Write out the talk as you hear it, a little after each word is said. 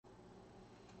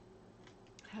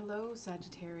Hello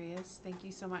Sagittarius, thank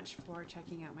you so much for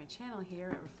checking out my channel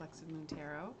here at Reflexive Moon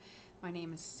Tarot. My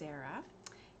name is Sarah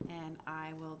and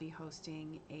I will be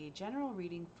hosting a general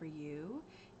reading for you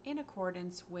in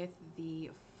accordance with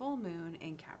the full moon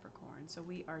in Capricorn. So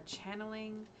we are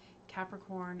channeling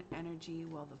Capricorn energy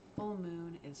while the full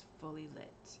moon is fully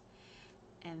lit.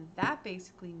 And that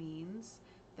basically means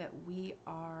that we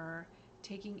are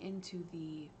taking into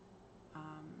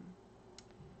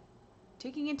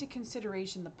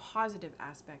consideration the positive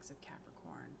aspects of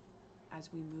Capricorn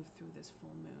as we move through this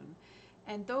full moon.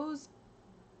 And those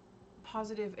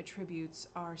positive attributes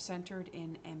are centered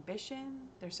in ambition,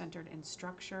 they're centered in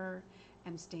structure,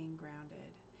 and staying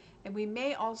grounded. And we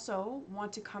may also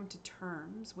want to come to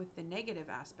terms with the negative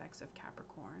aspects of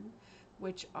Capricorn,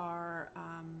 which are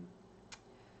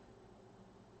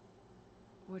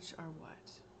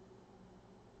what?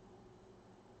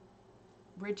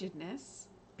 Rigidness,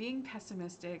 being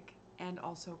pessimistic, and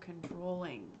also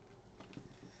controlling.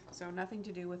 So nothing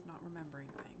to do with not remembering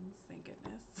things, thank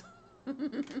goodness.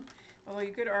 Although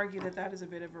you could argue that that is a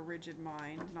bit of a rigid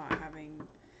mind, not having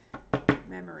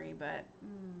memory, but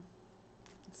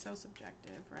it's so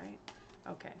subjective, right?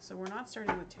 Okay, so we're not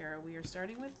starting with tarot. We are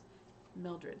starting with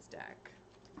Mildred's deck.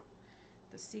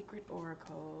 The Secret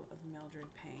Oracle of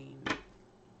Mildred Payne.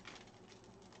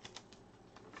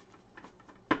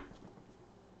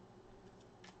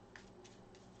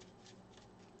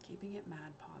 Keeping it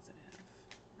mad positive,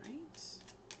 right?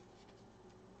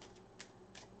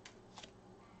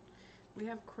 We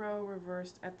have Crow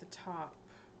reversed at the top.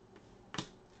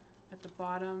 At the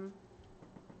bottom,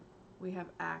 we have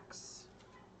Axe.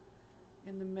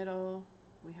 In the middle,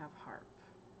 we have Harp.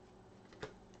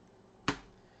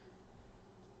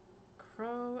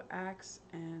 Crow, Axe,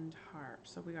 and Harp.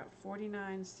 So we got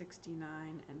 49,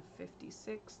 69, and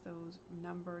 56. Those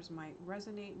numbers might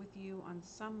resonate with you on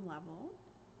some level.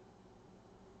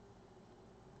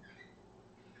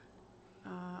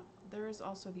 There is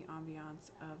also the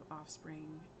ambiance of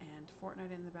Offspring and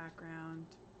Fortnite in the background.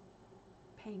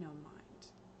 Pay no mind.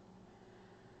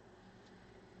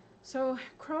 So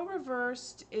Crow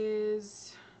reversed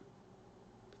is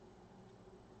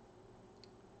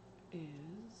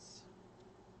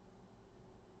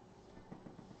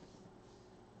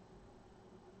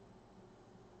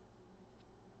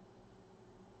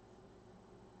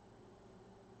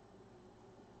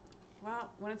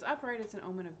well, when it's upright, it's an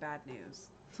omen of bad news.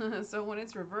 So when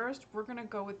it's reversed, we're going to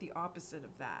go with the opposite of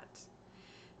that.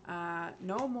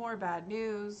 No more bad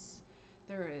news.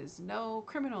 There is no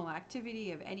criminal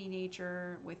activity of any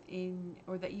nature within,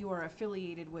 or that you are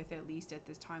affiliated with, at least at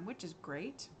this time, which is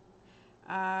great.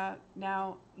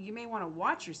 Now, you may want to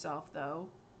watch yourself, though,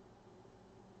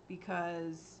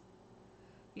 because,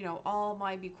 you know, all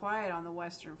might be quiet on the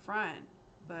Western Front,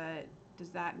 but does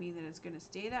that mean that it's going to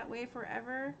stay that way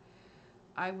forever?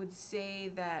 I would say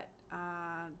that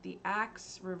the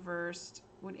Axe reversed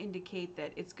would indicate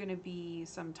that it's going to be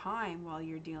some time while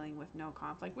you're dealing with no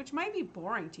conflict, which might be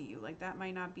boring to you. Like, that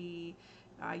might not be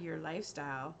your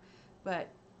lifestyle. But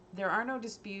there are no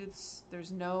disputes.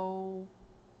 There's no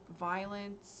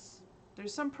violence.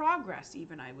 There's some progress,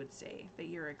 even, I would say, that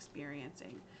you're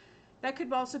experiencing. That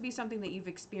could also be something that you've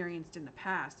experienced in the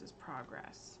past as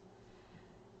progress.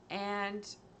 And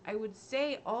I would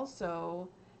say also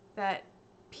that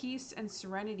peace and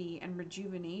serenity and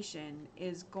rejuvenation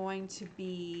is going to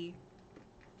be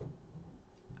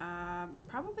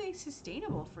probably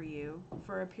sustainable for you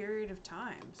for a period of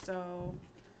time. So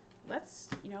let's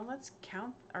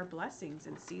count our blessings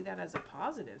and see that as a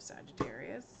positive,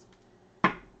 Sagittarius.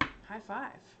 High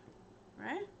five,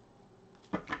 right?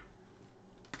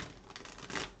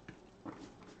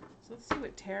 So let's see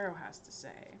what tarot has to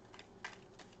say.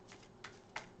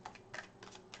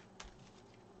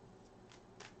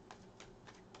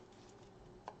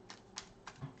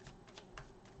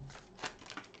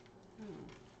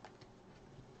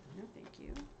 No, thank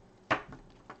you.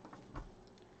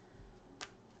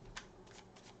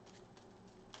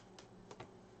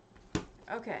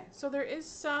 Okay, so there is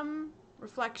some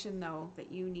reflection, though, that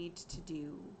you need to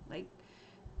do. Like,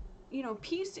 you know,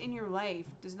 peace in your life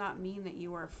does not mean that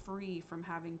you are free from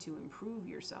having to improve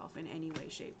yourself in any way,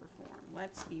 shape, or form.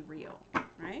 Let's be real,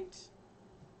 right?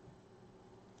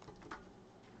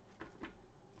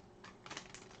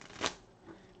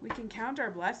 We can count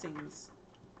our blessings.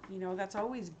 You know, that's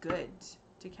always good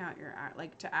to count your,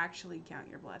 like, to actually count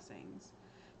your blessings.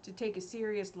 To take a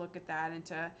serious look at that and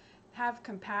to have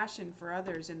compassion for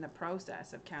others in the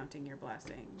process of counting your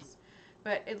blessings.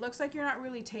 But it looks like you're not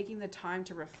really taking the time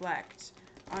to reflect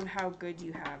on how good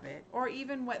you have it, or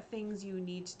even what things you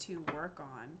need to work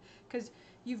on, because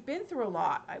you've been through a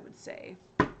lot, I would say.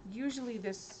 Usually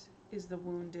this is the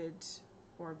wounded,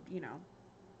 or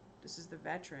this is the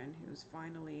veteran who's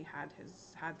finally had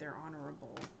their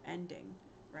honorable ending,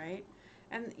 right?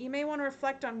 And you may want to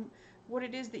reflect on what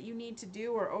it is that you need to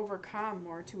do or overcome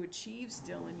or to achieve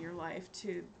still in your life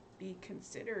to be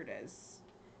considered as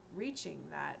reaching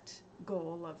that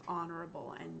goal of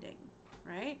honorable ending,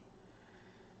 right?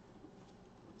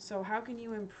 So how can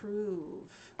you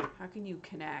improve? How can you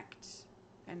connect?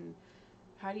 And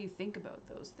how do you think about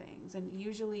those things? And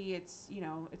usually it's,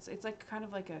 it's like kind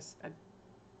of like a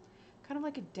kind of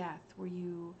like a death where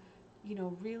you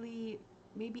really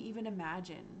maybe even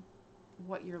imagine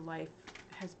what your life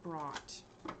has brought.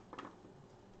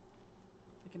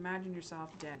 Like imagine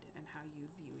yourself dead and how you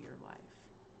view your life.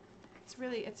 It's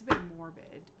a bit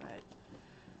morbid, but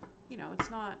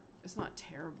it's not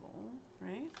terrible,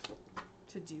 right?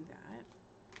 To do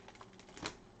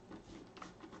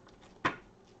that.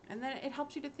 And then it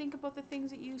helps you to think about the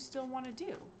things that you still want to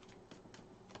do.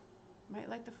 Might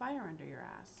light the fire under your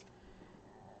ass.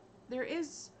 There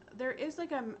is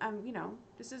like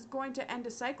this is going to end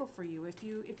a cycle for you if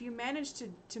you manage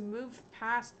to move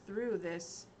past through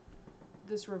this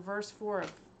reverse four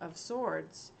of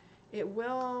swords. It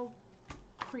will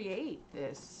create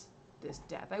this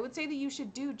death. I would say that you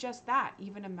should do just that.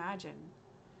 Even imagine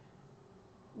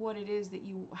what it is that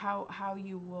how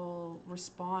you will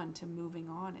respond to moving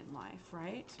on in life,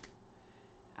 right?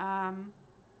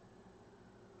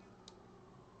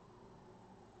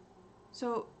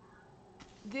 So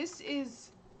this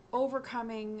is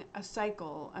overcoming a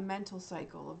cycle, a mental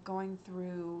cycle of going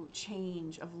through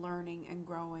change, of learning and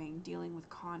growing, dealing with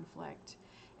conflict.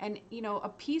 And, a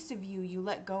piece of you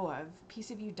let go of, a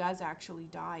piece of you does actually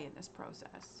die in this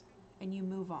process, and you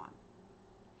move on.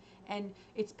 And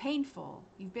it's painful.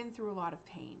 You've been through a lot of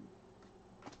pain.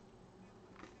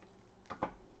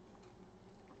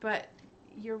 But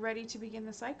you're ready to begin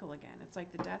the cycle again. It's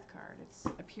like the death card. It's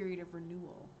a period of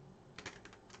renewal.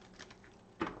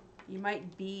 You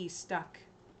might be stuck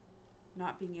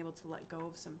not being able to let go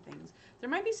of some things. There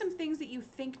might be some things that you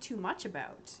think too much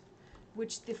about,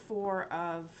 which the Four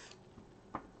of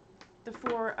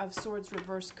Swords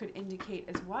reverse could indicate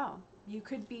as well. You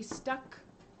could be stuck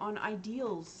on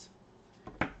ideals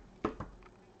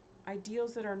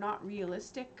that are not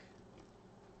realistic.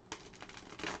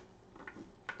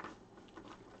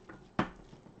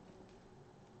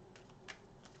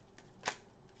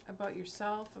 About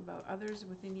yourself, about others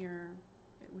within your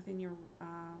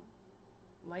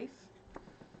life.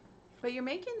 But you're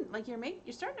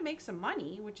starting to make some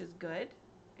money, which is good,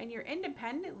 and you're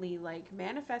independently like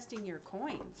manifesting your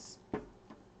coins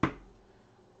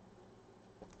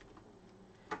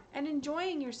and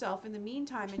enjoying yourself in the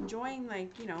meantime, enjoying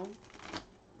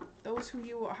those who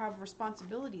you have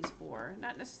responsibilities for.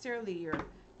 Not necessarily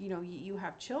you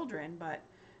have children, but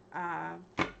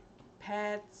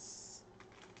pets,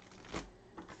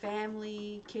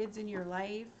 family, kids in your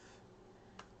life.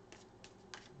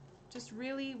 Just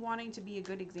really wanting to be a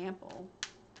good example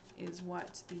is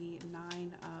what the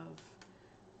Nine of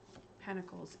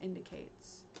Pentacles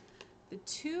indicates. The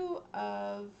Two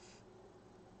of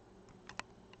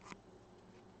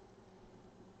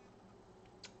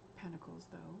Pentacles,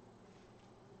 though,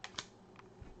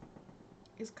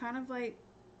 is kind of like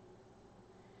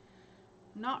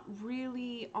not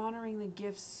really honoring the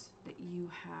gifts that you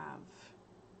have.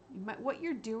 What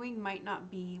you're doing might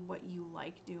not be what you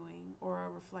like doing or a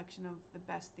reflection of the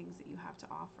best things that you have to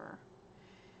offer.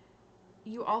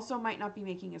 You also might not be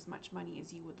making as much money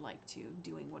as you would like to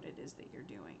doing what it is that you're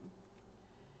doing.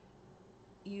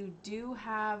 You do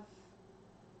have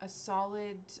a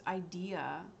solid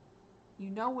idea. You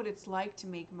know what it's like to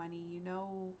make money. You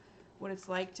know what it's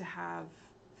like to have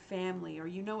family, or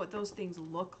you know what those things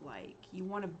look like. You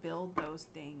want to build those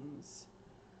things.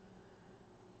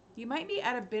 You might be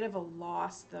at a bit of a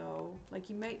loss, though. Like,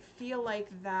 you might feel like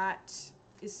that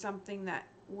is something that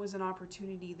was an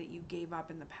opportunity that you gave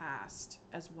up in the past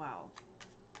as well.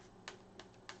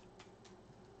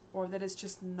 Or that it's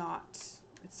just not,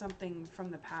 it's something from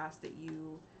the past that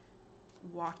you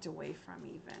walked away from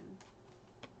even.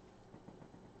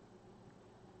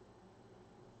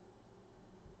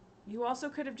 You also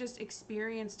could have just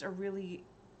experienced a really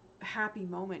happy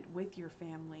moment with your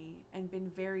family and been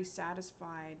very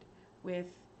satisfied with,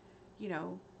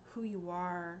 who you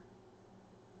are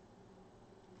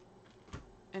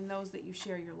and those that you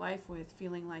share your life with,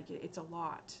 feeling like it's a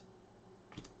lot.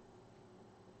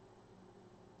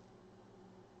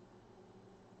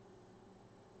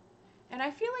 And I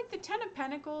feel like the Ten of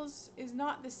Pentacles is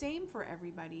not the same for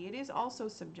everybody. It is also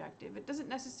subjective. It doesn't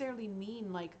necessarily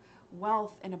mean like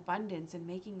wealth and abundance and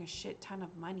making a shit ton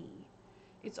of money.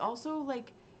 It's also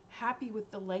like happy with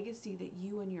the legacy that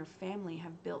you and your family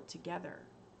have built together.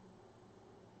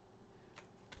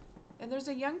 And there's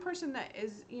a young person that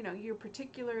is, you know, you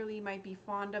particularly might be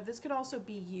fond of. This could also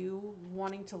be you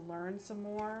wanting to learn some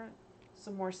more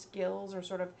skills, or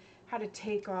sort of how to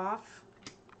take off.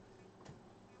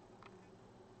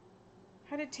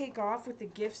 How to take off with the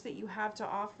gifts that you have to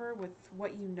offer, with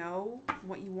what you know,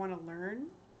 what you want to learn.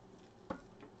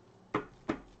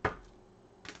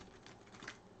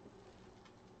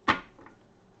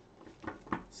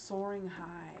 Soaring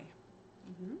high.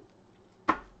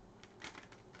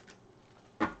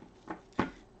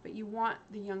 But you want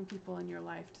the young people in your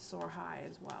life to soar high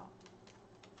as well.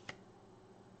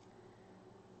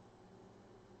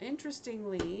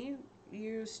 Interestingly,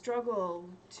 you struggle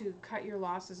to cut your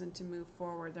losses and to move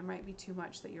forward. There might be too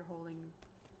much that you're holding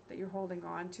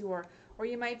on to, or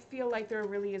you might feel like there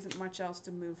really isn't much else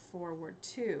to move forward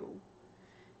to.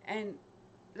 And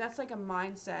that's like a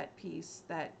mindset piece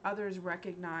that others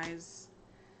recognize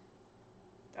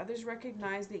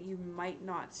that you might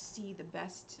not see the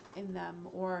best in them,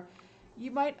 or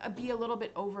you might be a little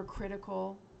bit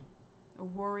overcritical or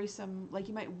worrisome, like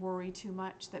you might worry too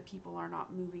much that people are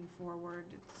not moving forward.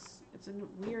 It's a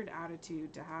weird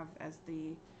attitude to have as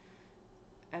the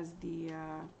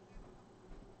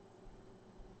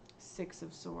Six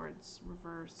of Swords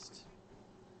reversed.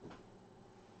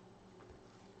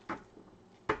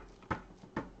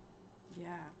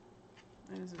 Yeah,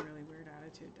 that is a really weird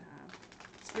attitude to have.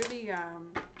 It's really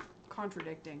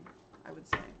contradicting, I would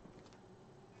say.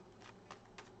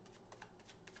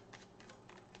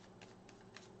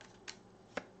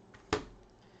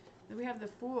 Then we have the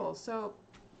Fool. So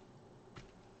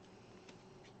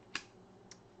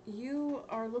you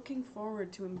are looking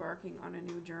forward to embarking on a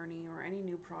new journey or any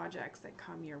new projects that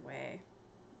come your way,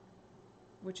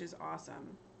 which is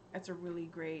awesome. That's a really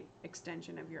great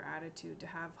extension of your attitude, to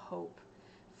have hope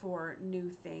for new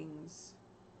things.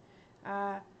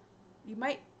 You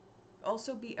might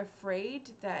also be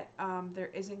afraid that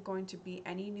there isn't going to be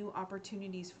any new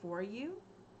opportunities for you,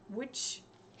 which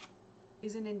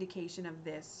is an indication of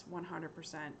this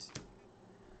 100%.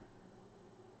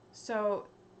 So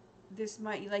this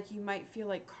might, like, you might feel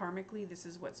like karmically this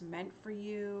is what's meant for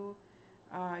you.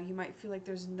 You might feel like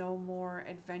there's no more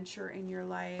adventure in your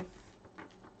life.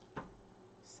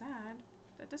 Sad.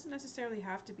 That doesn't necessarily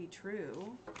have to be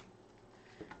true.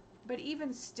 But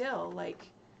even still, like,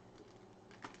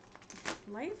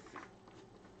 life,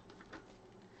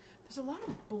 there's a lot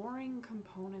of boring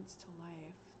components to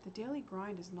life. The daily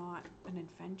grind is not an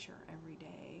adventure every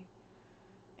day.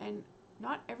 And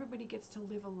not everybody gets to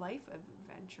live a life of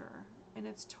adventure. And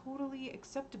it's totally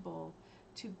acceptable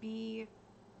to be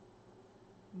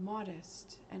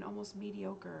modest and almost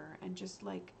mediocre, and just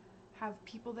like have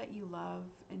people that you love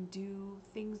and do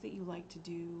things that you like to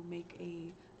do, make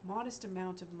a modest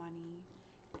amount of money,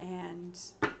 and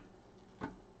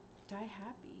die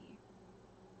happy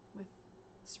with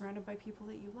surrounded by people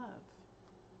that you love.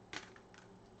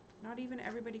 Not even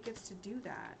everybody gets to do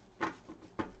that.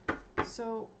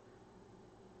 So,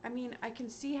 I mean, I can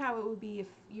see how it would be if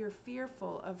you're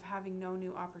fearful of having no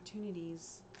new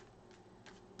opportunities,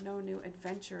 no new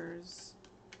adventures,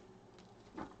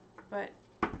 but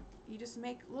you just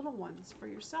make little ones for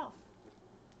yourself.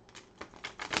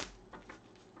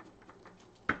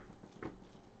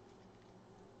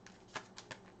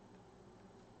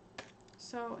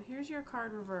 So here's your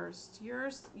card reversed.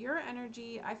 Your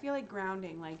energy, I feel like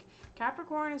grounding. Like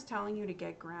Capricorn is telling you to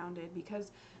get grounded,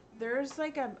 because there's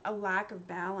like a lack of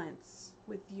balance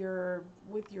with your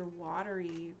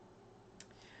watery,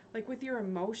 like with your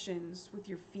emotions, with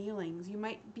your feelings. You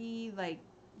might be like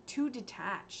too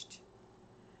detached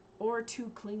or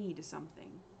too clingy to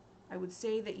something. I would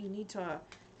say that you need to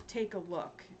take a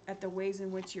look at the ways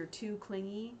in which you're too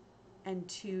clingy and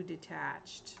too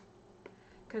detached.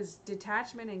 Because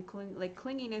detachment and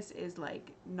clinginess is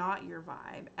like not your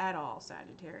vibe at all,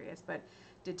 Sagittarius. But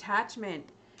detachment,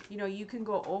 you know, you can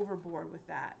go overboard with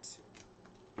that,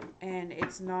 and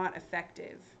it's not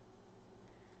effective.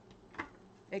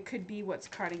 It could be what's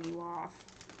cutting you off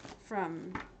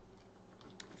from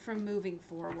moving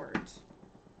forward.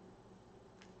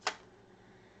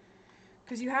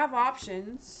 Because you have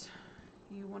options.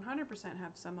 You 100%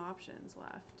 have some options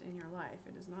left in your life.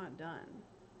 It is not done,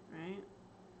 right?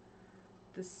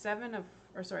 The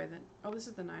this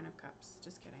is the Nine of Cups.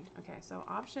 Just kidding. Okay, so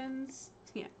options.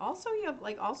 Yeah. Also you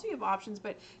have options,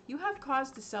 but you have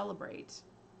cause to celebrate.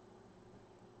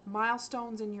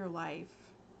 milestones in your life,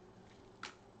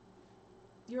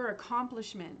 your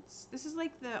accomplishments. This is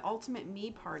like the ultimate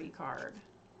me party card.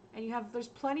 And there's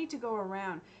plenty to go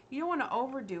around. You don't want to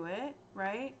overdo it,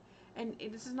 right? And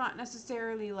this is not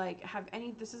necessarily like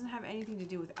this doesn't have anything to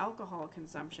do with alcohol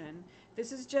consumption.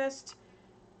 This is just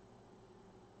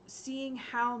seeing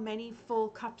how many full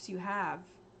cups you have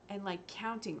and like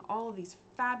counting all of these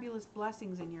fabulous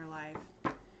blessings in your life,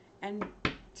 and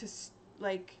to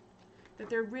like that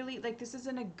they're really like, this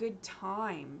isn't a good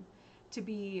time to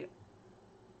be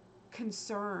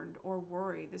concerned or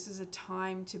worried. This is a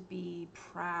time to be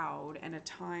proud and a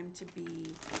time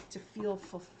to feel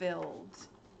fulfilled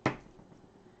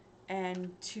and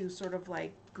to sort of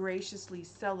like graciously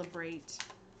celebrate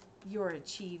your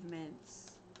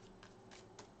achievements,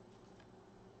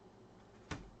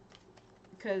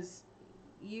 because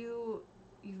you've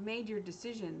made your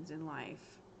decisions in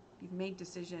life. You've made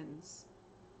decisions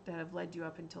that have led you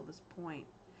up until this point.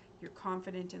 You're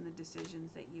confident in the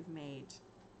decisions that you've made,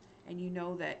 and you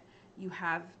know that you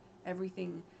have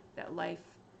everything that life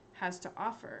has to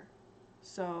offer.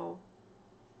 So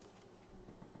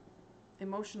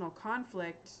emotional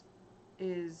conflict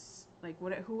is like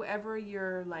whoever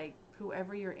you're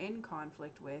in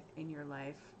conflict with in your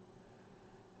life.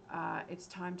 It's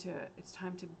time to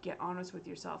get honest with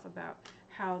yourself about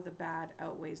how the bad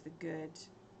outweighs the good,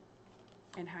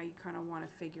 and how you kind of want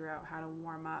to figure out how to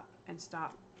warm up and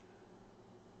stop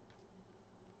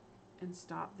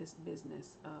this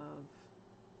business of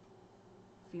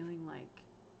feeling like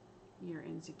you're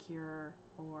insecure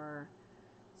or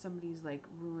somebody's like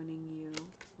ruining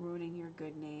your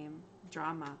good name.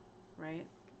 Drama, right?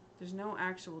 There's no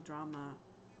actual drama,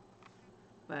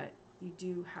 but you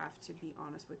do have to be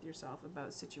honest with yourself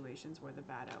about situations where the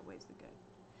bad outweighs the good.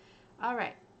 All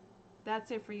right,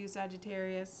 that's it for you,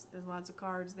 Sagittarius. There's lots of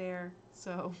cards there,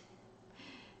 so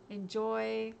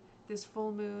enjoy this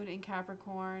full moon in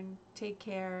Capricorn. Take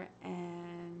care,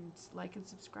 and like and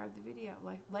subscribe the video.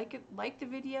 Like the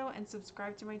video and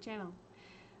subscribe to my channel.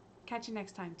 Catch you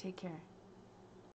next time. Take care.